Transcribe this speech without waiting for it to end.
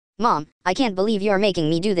Mom, I can't believe you're making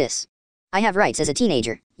me do this. I have rights as a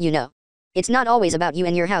teenager, you know. It's not always about you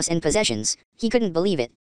and your house and possessions." He couldn't believe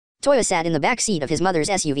it. Toya sat in the back seat of his mother's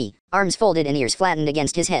SUV, arms folded and ears flattened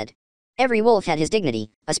against his head. Every wolf had his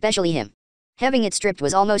dignity, especially him. Having it stripped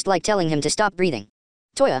was almost like telling him to stop breathing.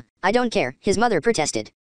 "Toya, I don't care," his mother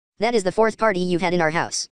protested. "That is the fourth party you've had in our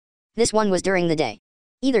house. This one was during the day.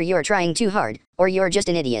 Either you're trying too hard, or you're just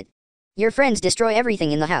an idiot. Your friends destroy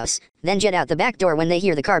everything in the house, then jet out the back door when they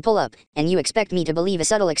hear the car pull up, and you expect me to believe a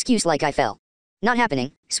subtle excuse like I fell. Not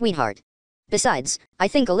happening, sweetheart. Besides, I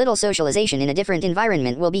think a little socialization in a different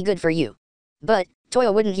environment will be good for you." But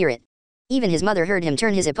Toya wouldn't hear it. Even his mother heard him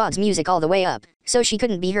turn his iPod's music all the way up, so she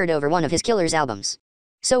couldn't be heard over one of his Killer's albums.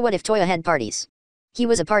 So what if Toya had parties? He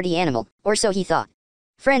was a party animal, or so he thought.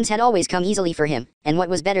 Friends had always come easily for him, and what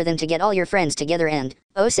was better than to get all your friends together and,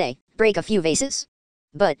 oh say, break a few vases?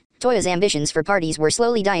 But Toya's ambitions for parties were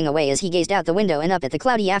slowly dying away as he gazed out the window and up at the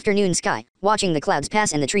cloudy afternoon sky, watching the clouds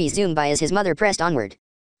pass and the trees zoom by as his mother pressed onward.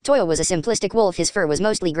 Toya was a simplistic wolf. His fur was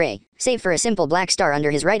mostly gray, save for a simple black star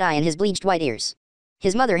under his right eye and his bleached white ears.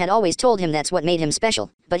 His mother had always told him that's what made him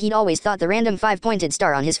special, but he'd always thought the random 5-pointed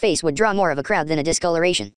star on his face would draw more of a crowd than a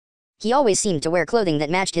discoloration. He always seemed to wear clothing that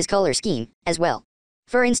matched his color scheme, as well.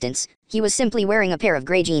 For instance, he was simply wearing a pair of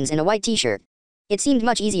gray jeans and a white t-shirt. It seemed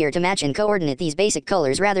much easier to match and coordinate these basic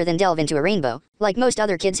colors rather than delve into a rainbow, like most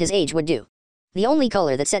other kids his age would do. The only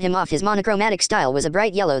color that set him off his monochromatic style was a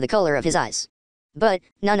bright yellow, the color of his eyes. But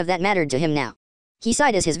none of that mattered to him now. He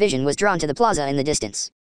sighed as his vision was drawn to the plaza in the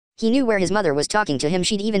distance. He knew where his mother was talking to him.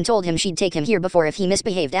 She'd even told him she'd take him here before if he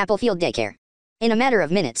misbehaved. Applefield Daycare. In a matter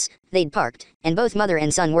of minutes, they'd parked, and both mother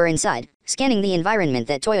and son were inside, scanning the environment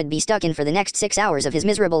that Toya'd be stuck in for the next 6 hours of his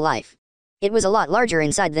miserable life. It was a lot larger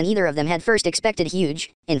inside than either of them had first expected.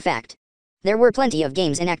 Huge, in fact. There were plenty of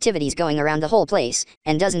games and activities going around the whole place,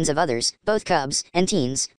 and dozens of others, both cubs and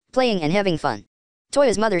teens, playing and having fun.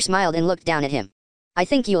 Toya's mother smiled and looked down at him. "I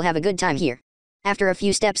think you'll have a good time here." After a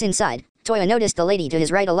few steps inside, Toya noticed the lady to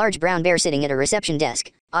his right, a large brown bear sitting at a reception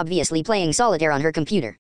desk, obviously playing solitaire on her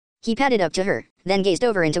computer. He padded up to her, then gazed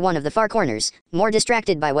over into one of the far corners, more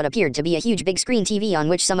distracted by what appeared to be a huge big screen TV on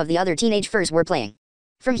which some of the other teenage furs were playing.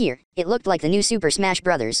 From here, it looked like the new Super Smash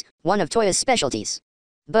Bros., one of Toya's specialties.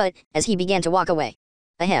 But, as he began to walk away,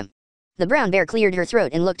 ahem. The brown bear cleared her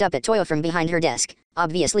throat and looked up at Toya from behind her desk,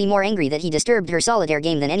 obviously more angry that he disturbed her solitaire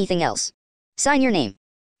game than anything else. "Sign your name.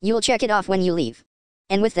 You'll check it off when you leave."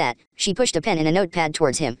 And with that, she pushed a pen and a notepad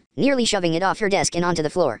towards him, nearly shoving it off her desk and onto the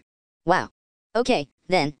floor. "Wow. Okay,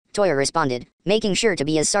 then," Toya responded, making sure to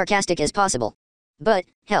be as sarcastic as possible. But,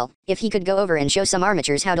 hell, if he could go over and show some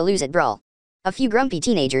amateurs how to lose at Brawl. A few grumpy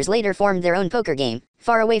teenagers later formed their own poker game,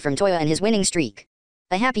 far away from Toya and his winning streak.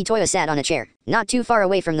 A happy Toya sat on a chair, not too far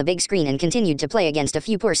away from the big screen, and continued to play against a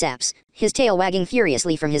few poor saps, his tail wagging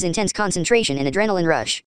furiously from his intense concentration and adrenaline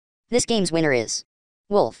rush. This game's winner is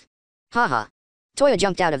Wolf. Haha. Toya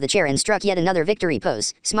jumped out of the chair and struck yet another victory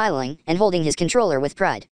pose, smiling and holding his controller with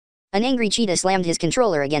pride. An angry cheetah slammed his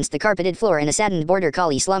controller against the carpeted floor, and a saddened border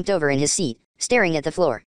collie slumped over in his seat, staring at the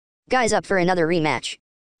floor. "Guys up for another rematch?"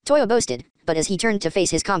 Toya boasted, but as he turned to face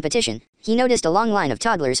his competition, he noticed a long line of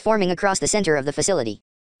toddlers forming across the center of the facility.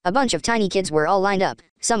 A bunch of tiny kids were all lined up,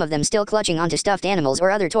 some of them still clutching onto stuffed animals or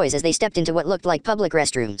other toys as they stepped into what looked like public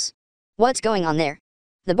restrooms. "What's going on there?"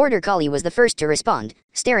 The border collie was the first to respond,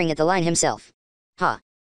 staring at the line himself. "Huh.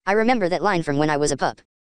 I remember that line from when I was a pup.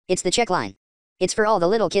 It's the check line. It's for all the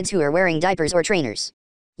little kids who are wearing diapers or trainers."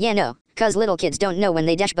 "Yeah, no, 'cause little kids don't know when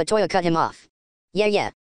they dash," but Toya cut him off. Yeah.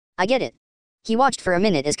 I get it." He watched for a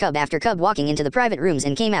minute as cub after cub walking into the private rooms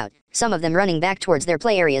and came out, some of them running back towards their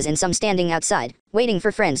play areas and some standing outside, waiting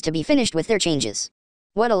for friends to be finished with their changes.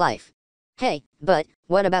 What a life. Hey, but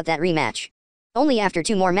what about that rematch? Only after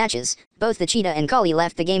 2 more matches, both the cheetah and collie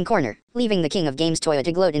left the game corner, leaving the king of games Toya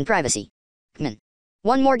to gloat in privacy. "Come on.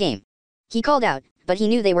 1 more game." He called out, but he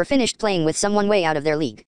knew they were finished playing with someone way out of their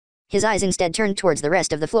league. His eyes instead turned towards the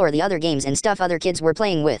rest of the floor, the other games and stuff other kids were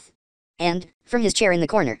playing with. And, from his chair in the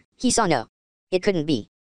corner, he saw no. It couldn't be.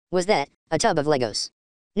 Was that a tub of Legos?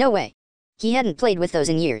 No way. He hadn't played with those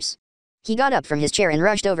in years. He got up from his chair and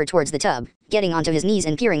rushed over towards the tub, getting onto his knees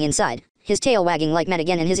and peering inside, his tail wagging like mad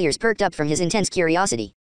again and his ears perked up from his intense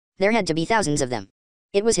curiosity. There had to be thousands of them.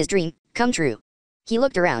 It was his dream, come true. He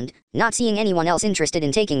looked around, not seeing anyone else interested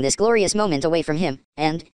in taking this glorious moment away from him,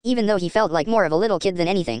 and, even though he felt like more of a little kid than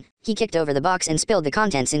anything, he kicked over the box and spilled the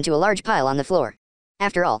contents into a large pile on the floor.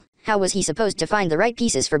 After all, how was he supposed to find the right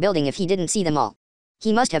pieces for building if he didn't see them all?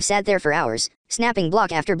 He must have sat there for hours, snapping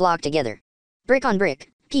block after block together. Brick on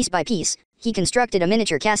brick, piece by piece, he constructed a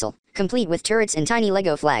miniature castle, complete with turrets and tiny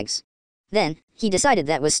Lego flags. Then, He decided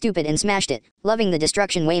that was stupid and smashed it, loving the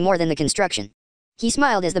destruction way more than the construction. He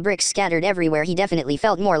smiled as the bricks scattered everywhere. He definitely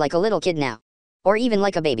felt more like a little kid now. Or even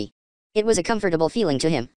like a baby. It was a comfortable feeling to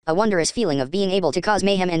him, a wondrous feeling of being able to cause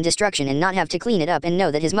mayhem and destruction and not have to clean it up and know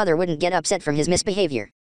that his mother wouldn't get upset from his misbehavior.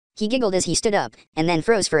 He giggled as he stood up, and then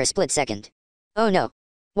froze for a split second. Oh no.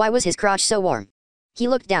 Why was his crotch so warm? He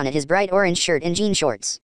looked down at his bright orange shirt and jean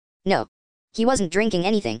shorts. No. He wasn't drinking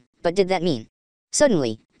anything, but did that mean?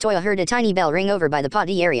 Suddenly, Toya heard a tiny bell ring over by the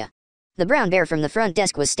potty area. The brown bear from the front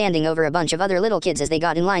desk was standing over a bunch of other little kids as they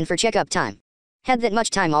got in line for checkup time. Had that much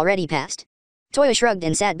time already passed? Toya shrugged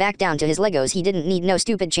and sat back down to his Legos. He didn't need no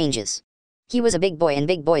stupid changes. He was a big boy and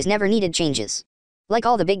big boys never needed changes. Like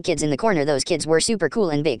all the big kids in the corner, those kids were super cool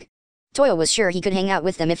and big. Toya was sure he could hang out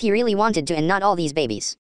with them if he really wanted to and not all these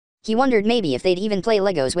babies. He wondered maybe if they'd even play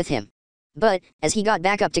Legos with him. But, as he got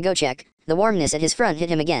back up to go check, the warmness at his front hit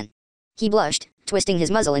him again. He blushed, twisting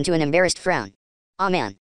his muzzle into an embarrassed frown. Aw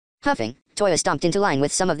man. Huffing, Toya stomped into line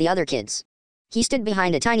with some of the other kids. He stood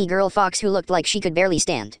behind a tiny girl fox who looked like she could barely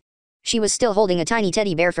stand. She was still holding a tiny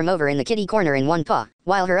teddy bear from over in the kitty corner in one paw,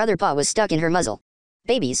 while her other paw was stuck in her muzzle.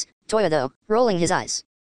 Babies, Toya though, rolling his eyes.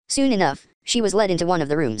 Soon enough, she was led into one of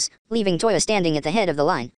the rooms, leaving Toya standing at the head of the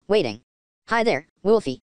line, waiting. Hi there,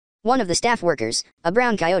 Wolfie. One of the staff workers, a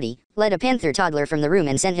brown coyote, led a panther toddler from the room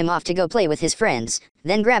and sent him off to go play with his friends,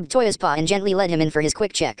 then grabbed Toya's paw and gently led him in for his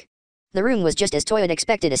quick check. The room was just as Toya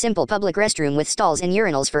expected, a simple public restroom with stalls and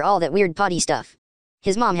urinals for all that weird potty stuff.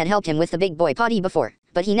 His mom had helped him with the big boy potty before,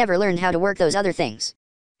 but he never learned how to work those other things.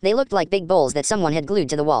 They looked like big bowls that someone had glued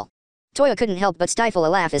to the wall. Toya couldn't help but stifle a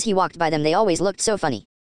laugh as he walked by them. They always looked so funny.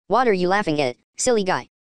 What are you laughing at, silly guy?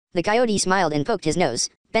 The coyote smiled and poked his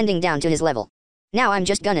nose, bending down to his level. Now I'm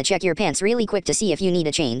just gonna check your pants really quick to see if you need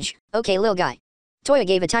a change, okay lil guy? Toya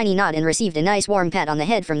gave a tiny nod and received a nice warm pat on the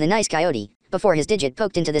head from the nice coyote, before his digit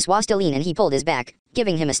poked into the swastiline and he pulled his back,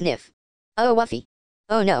 giving him a sniff. Oh wuffy.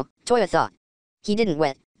 Oh no, Toya thought. He didn't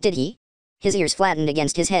wet, did he? His ears flattened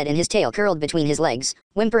against his head and his tail curled between his legs,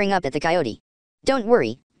 whimpering up at the coyote. Don't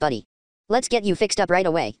worry, buddy. Let's get you fixed up right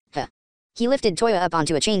away, huh? He lifted Toya up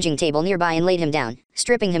onto a changing table nearby and laid him down,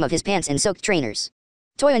 stripping him of his pants and soaked trainers.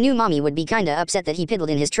 Toya knew Mommy would be kinda upset that he piddled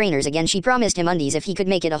in his trainers again. She promised him undies if he could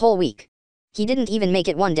make it a whole week. He didn't even make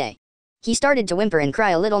it one day. He started to whimper and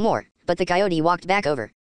cry a little more, but the coyote walked back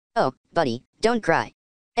over. Oh, buddy, don't cry.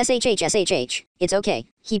 SHH, it's okay.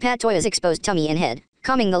 He pat Toya's exposed tummy and head,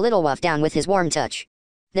 calming the little wuff down with his warm touch.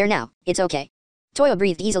 There now, it's okay. Toya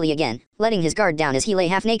breathed easily again, letting his guard down as he lay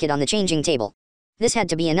half naked on the changing table. This had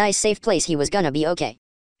to be a nice safe place. He was gonna be okay.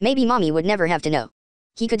 Maybe Mommy would never have to know.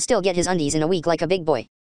 He could still get his undies in a week like a big boy.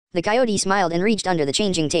 The coyote smiled and reached under the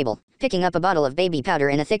changing table, picking up a bottle of baby powder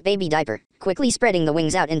and a thick baby diaper, quickly spreading the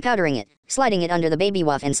wings out and powdering it, sliding it under the baby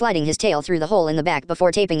wuff and sliding his tail through the hole in the back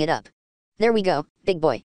before taping it up. There we go, big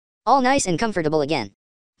boy. All nice and comfortable again.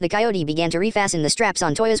 The coyote began to refasten the straps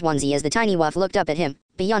on Toya's onesie as the tiny wuff looked up at him,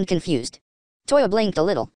 beyond confused. Toya blinked a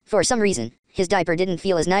little. For some reason, his diaper didn't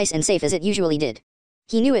feel as nice and safe as it usually did.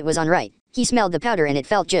 He knew it was unright. He smelled the powder and it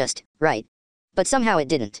felt just right. But somehow it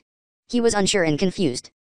didn't. He was unsure and confused.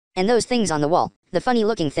 And those things on the wall, the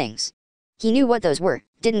funny-looking things. He knew what those were,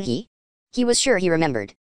 didn't he? He was sure he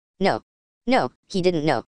remembered. No, he didn't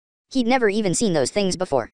know. He'd never even seen those things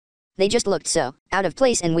before. They just looked so out of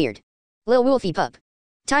place and weird. Lil Wolfie pup.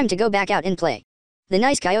 Time to go back out and play. The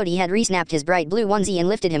nice coyote had re-snapped his bright blue onesie and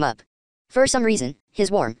lifted him up. For some reason,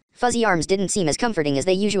 his warm, fuzzy arms didn't seem as comforting as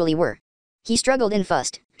they usually were. He struggled and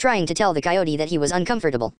fussed, trying to tell the coyote that he was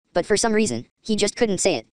uncomfortable, but for some reason, he just couldn't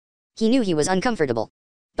say it. He knew he was uncomfortable.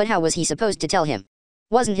 But how was he supposed to tell him?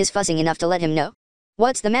 Wasn't his fussing enough to let him know?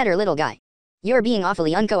 What's the matter, little guy? You're being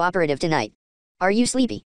awfully uncooperative tonight. Are you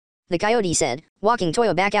sleepy? The coyote said, walking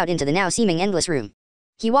Toya back out into the now seeming endless room.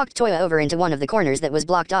 He walked Toya over into one of the corners that was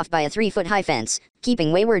blocked off by a 3-foot-high fence,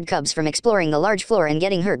 keeping wayward cubs from exploring the large floor and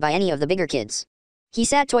getting hurt by any of the bigger kids. He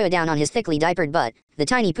sat Toya down on his thickly diapered butt, the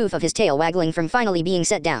tiny poof of his tail waggling from finally being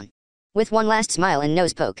set down. With one last smile and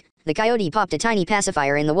nose poke, the coyote popped a tiny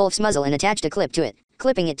pacifier in the wolf's muzzle and attached a clip to it,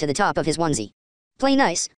 clipping it to the top of his onesie. Play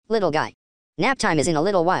nice, little guy. Nap time is in a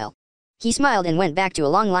little while. He smiled and went back to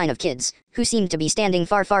a long line of kids, who seemed to be standing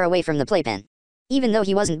far, far away from the playpen. Even though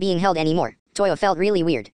he wasn't being held anymore, Toya felt really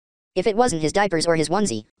weird. If it wasn't his diapers or his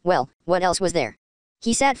onesie, well, what else was there?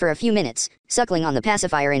 He sat for a few minutes, suckling on the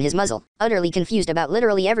pacifier in his muzzle, utterly confused about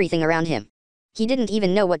literally everything around him. He didn't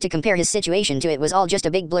even know what to compare his situation to. It was all just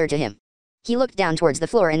a big blur to him. He looked down towards the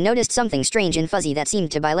floor and noticed something strange and fuzzy that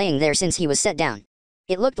seemed to be laying there since he was set down.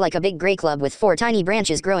 It looked like a big gray club with 4 tiny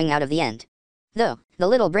branches growing out of the end. Though, the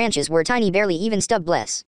little branches were tiny, barely even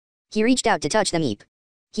stubless. He reached out to touch them. Eep.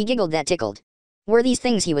 He giggled. That tickled. Were these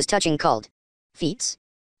things he was touching called Feets?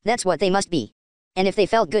 That's what they must be. And if they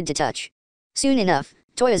felt good to touch. Soon enough,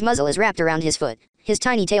 Toya's muzzle is wrapped around his foot, his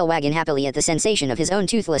tiny tail wagging happily at the sensation of his own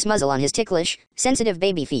toothless muzzle on his ticklish, sensitive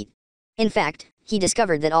baby feet. In fact, he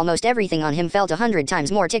discovered that almost everything on him felt 100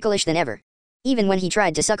 times more ticklish than ever. Even when he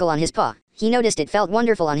tried to suckle on his paw, he noticed it felt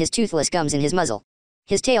wonderful on his toothless gums in his muzzle.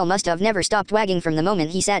 His tail must have never stopped wagging from the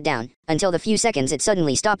moment he sat down, until the few seconds it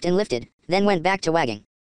suddenly stopped and lifted, then went back to wagging.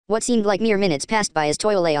 What seemed like mere minutes passed by as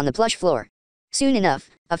Toya lay on the plush floor. Soon enough,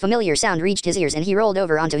 a familiar sound reached his ears and he rolled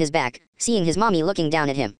over onto his back, seeing his mommy looking down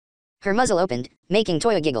at him. Her muzzle opened, making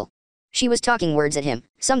Toya giggle. She was talking words at him,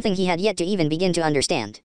 something he had yet to even begin to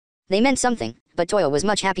understand. They meant something, but Toya was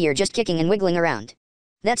much happier just kicking and wiggling around.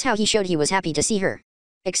 That's how he showed he was happy to see her.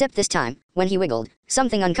 Except this time, when he wiggled,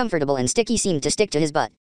 something uncomfortable and sticky seemed to stick to his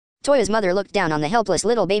butt. Toya's mother looked down on the helpless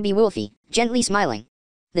little baby wolfie, gently smiling.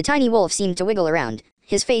 The tiny wolf seemed to wiggle around,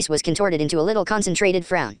 his face was contorted into a little concentrated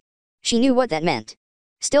frown. She knew what that meant.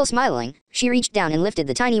 Still smiling, she reached down and lifted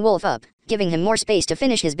the tiny wolf up, giving him more space to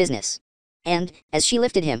finish his business. And, as she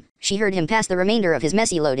lifted him, she heard him pass the remainder of his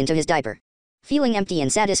messy load into his diaper. Feeling empty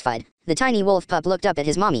and satisfied, the tiny wolf pup looked up at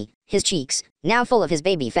his mommy, his cheeks, now full of his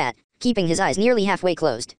baby fat, keeping his eyes nearly halfway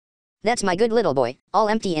closed. That's my good little boy, all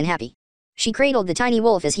empty and happy. She cradled the tiny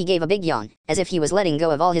wolf as he gave a big yawn, as if he was letting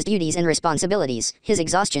go of all his duties and responsibilities, his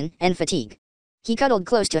exhaustion and fatigue. He cuddled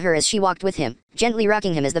close to her as she walked with him, gently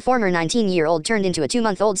rocking him as the former 19-year-old turned into a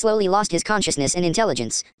 2-month-old slowly lost his consciousness and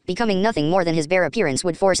intelligence, becoming nothing more than his bare appearance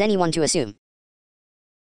would force anyone to assume.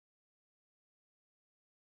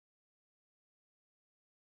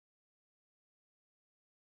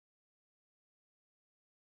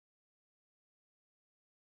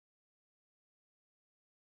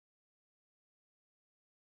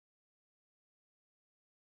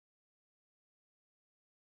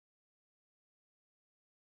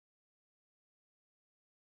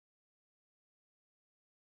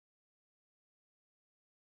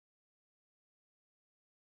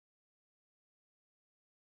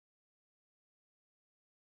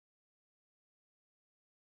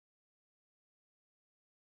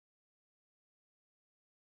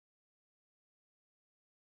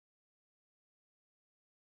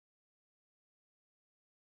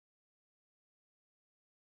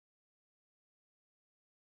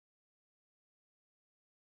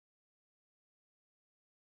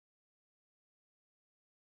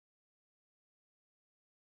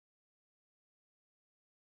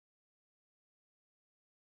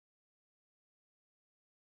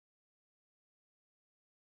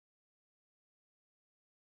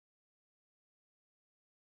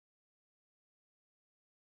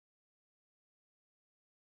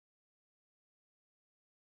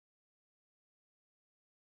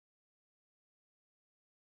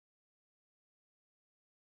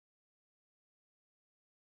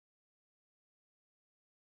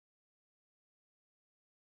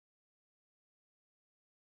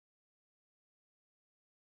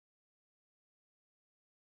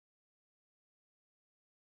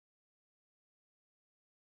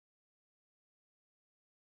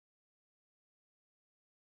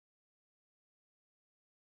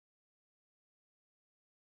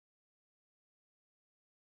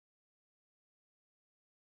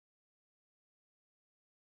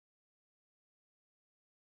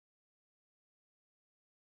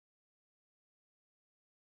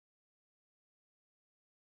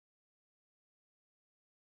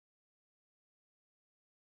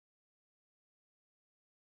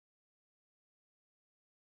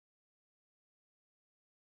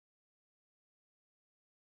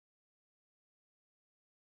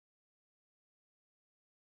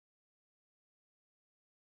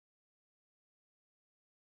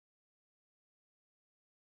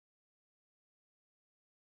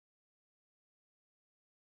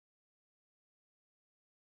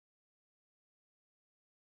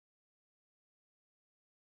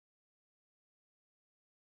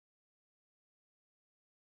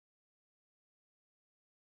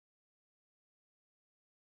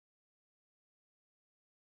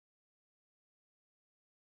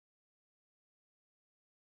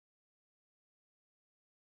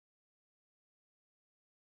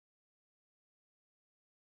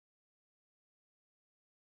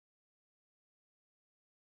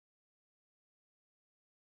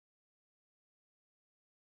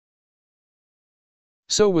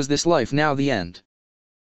 So was this life now the end?